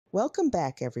Welcome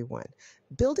back, everyone.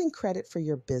 Building credit for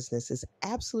your business is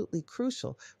absolutely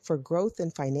crucial for growth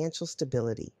and financial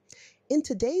stability. In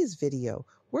today's video,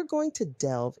 we're going to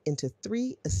delve into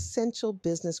 3 essential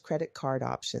business credit card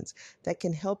options that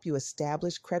can help you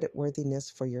establish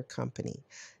creditworthiness for your company.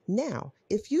 Now,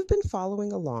 if you've been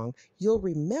following along, you'll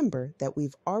remember that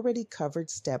we've already covered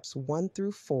steps 1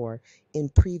 through 4 in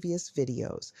previous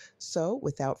videos. So,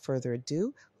 without further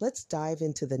ado, let's dive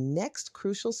into the next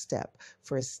crucial step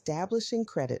for establishing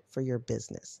credit for your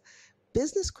business.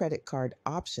 Business credit card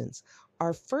options.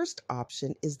 Our first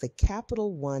option is the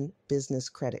Capital One Business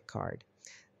Credit Card.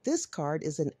 This card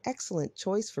is an excellent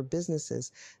choice for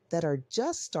businesses that are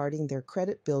just starting their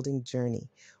credit building journey.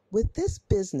 With this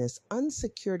business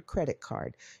unsecured credit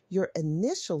card, your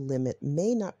initial limit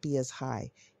may not be as high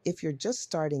if you're just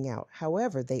starting out.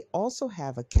 However, they also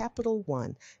have a Capital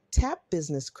One Tap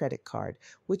Business Credit Card,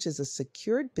 which is a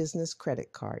secured business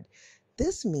credit card.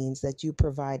 This means that you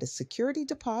provide a security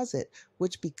deposit,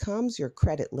 which becomes your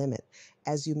credit limit.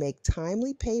 As you make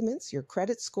timely payments, your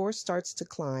credit score starts to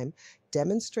climb,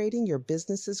 demonstrating your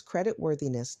business's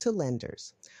creditworthiness to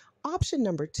lenders. Option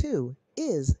number 2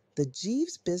 is the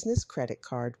Jeeves Business Credit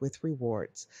Card with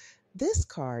rewards. This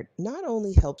card not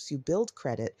only helps you build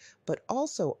credit, but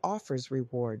also offers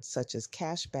rewards such as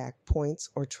cashback, points,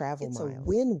 or travel miles. It's a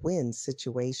win-win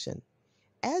situation.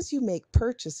 As you make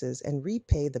purchases and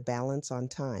repay the balance on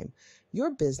time,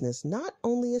 your business not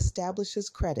only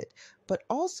establishes credit, but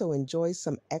also enjoys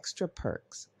some extra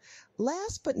perks.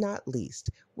 Last but not least,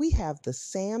 we have the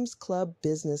Sam's Club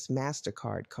Business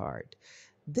MasterCard card.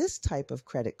 This type of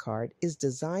credit card is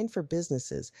designed for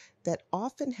businesses that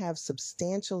often have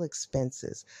substantial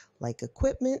expenses like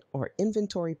equipment or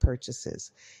inventory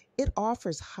purchases. It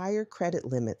offers higher credit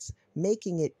limits,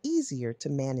 making it easier to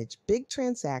manage big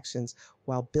transactions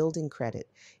while building credit.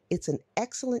 It's an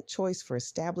excellent choice for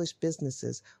established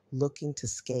businesses looking to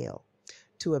scale.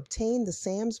 To obtain the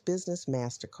Sam's Business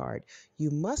MasterCard,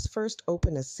 you must first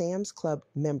open a Sam's Club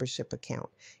membership account.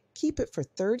 Keep it for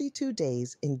 32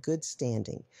 days in good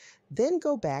standing. Then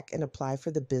go back and apply for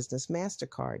the Business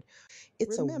MasterCard.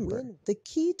 Remember, the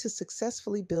key to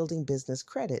successfully building business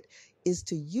credit is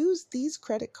to use these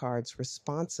credit cards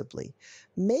responsibly.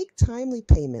 Make timely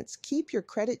payments, keep your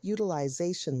credit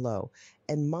utilization low,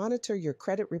 and monitor your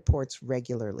credit reports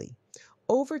regularly.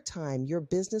 Over time, your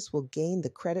business will gain the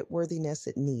creditworthiness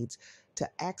it needs to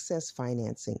access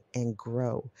financing and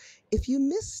grow. If you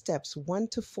missed steps 1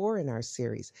 to 4 in our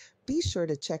series, be sure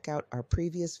to check out our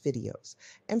previous videos.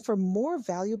 And for more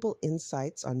valuable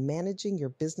insights on managing your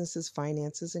business's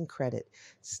finances and credit,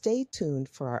 stay tuned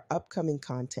for our upcoming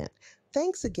content.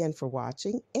 Thanks again for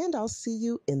watching, and I'll see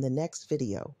you in the next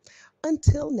video.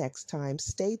 Until next time,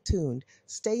 stay tuned,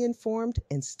 stay informed,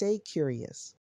 and stay curious.